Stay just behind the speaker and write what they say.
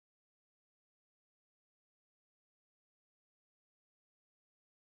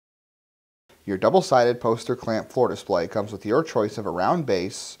Your double-sided poster clamp floor display comes with your choice of a round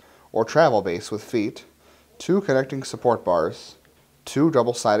base or travel base with feet, 2 connecting support bars, 2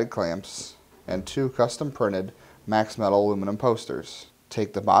 double-sided clamps, and 2 custom-printed Max Metal aluminum posters.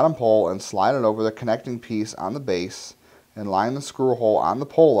 Take the bottom pole and slide it over the connecting piece on the base and line the screw hole on the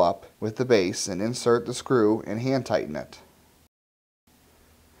pole up with the base and insert the screw and hand tighten it.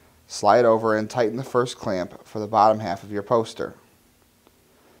 Slide over and tighten the first clamp for the bottom half of your poster.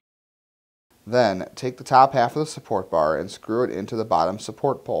 Then, take the top half of the support bar and screw it into the bottom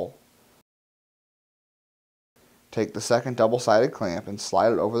support pole. Take the second double-sided clamp and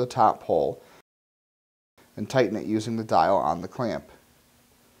slide it over the top pole and tighten it using the dial on the clamp.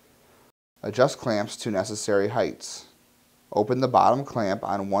 Adjust clamps to necessary heights. Open the bottom clamp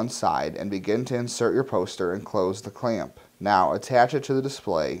on one side and begin to insert your poster and close the clamp. Now attach it to the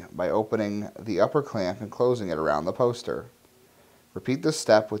display by opening the upper clamp and closing it around the poster. Repeat this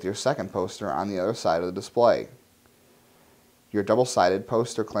step with your second poster on the other side of the display. Your double-sided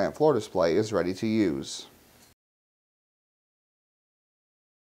poster clamp floor display is ready to use.